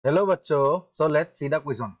Hello bachcho. So let's see the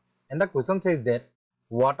question. And the question says that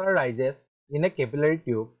water rises in a capillary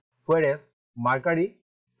tube whereas mercury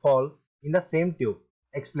falls in the same tube.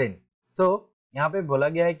 Explain. So यहाँ पे बोला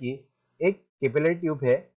गया है कि एक capillary tube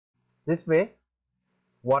है जिसमें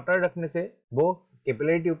water रखने से वो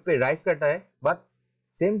capillary tube पे राइज करता है, बट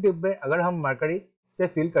सेम ट्यूब में अगर हम mercury से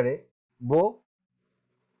फिल करें वो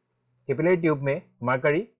कैपिलरी ट्यूब में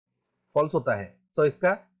मरकरी फॉल्स होता है। सो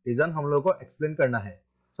इसका रीजन हम लोग को एक्सप्लेन करना है।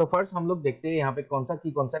 सो फर्स्ट हम लोग देखते हैं यहाँ पे कौन सा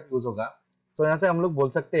की कॉन्सेप्ट यूज होगा। सो यहाँ से हम लोग बोल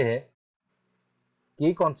सकते हैं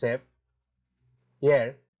की concept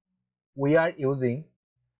here we are using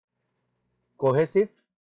cohesive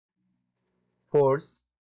force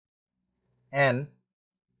and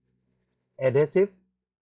adhesive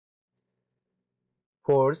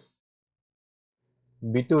force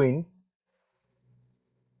between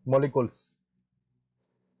molecules.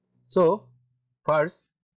 So first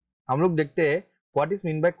हम लोग देखते हैं what is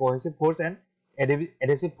mean by cohesive force and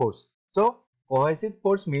adhesive force. So cohesive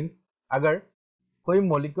force mean अगर कोई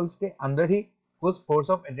मॉलिक्यूल्स के अंदर ही कुछ फोर्स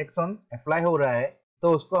ऑफ अट्रैक्शन अप्लाई हो रहा है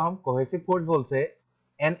तो उसको हम कोहेसिव फोर्स बोलते हैं।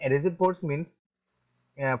 And adhesive force means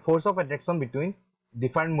force of attraction between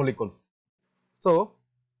different molecules. So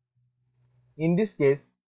in this case,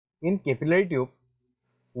 in capillary tube,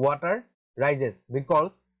 water rises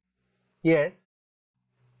because here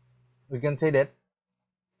we can say that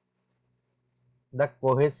the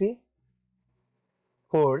cohesive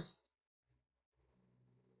force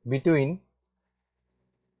between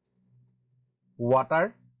water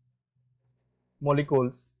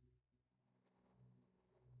molecules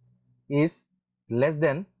is less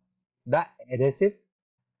than the adhesive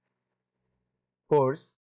force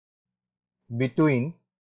between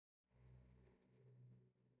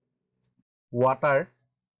water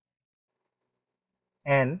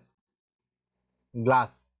and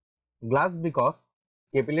glass. Glass because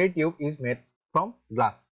capillary tube is made from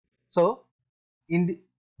glass. So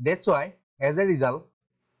that's why as a result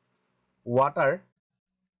water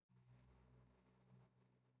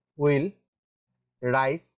will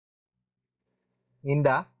rise in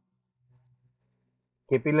the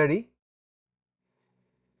capillary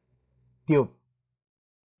tube.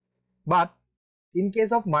 But in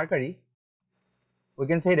case of mercury, we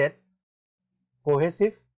can say that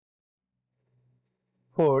cohesive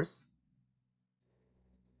force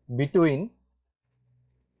between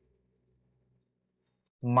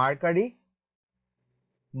mercury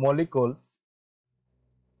molecules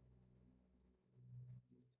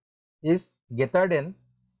is greater than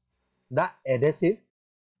the adhesive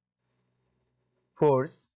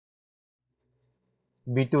force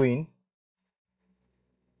between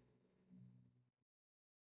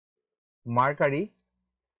mercury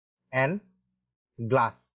and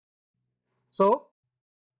glass. So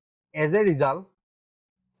as a result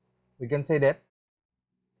we can say that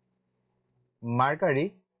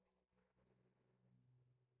mercury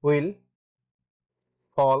will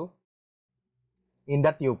fall in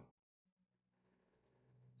the tube.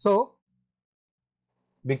 So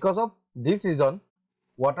because of this reason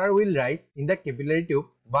water will rise in the capillary tube,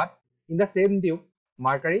 but in the same tube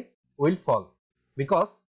mercury will fall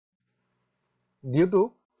because due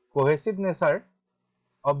to cohesive nature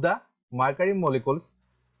of the mercury molecules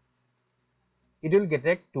it will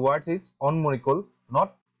attract towards its own molecule,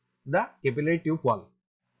 not the capillary tube wall.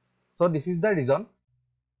 So this is the reason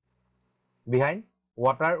behind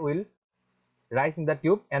water will rise in the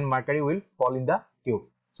tube and mercury will fall in the tube.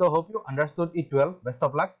 So hope you understood it well. Best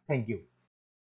of luck. Thank you.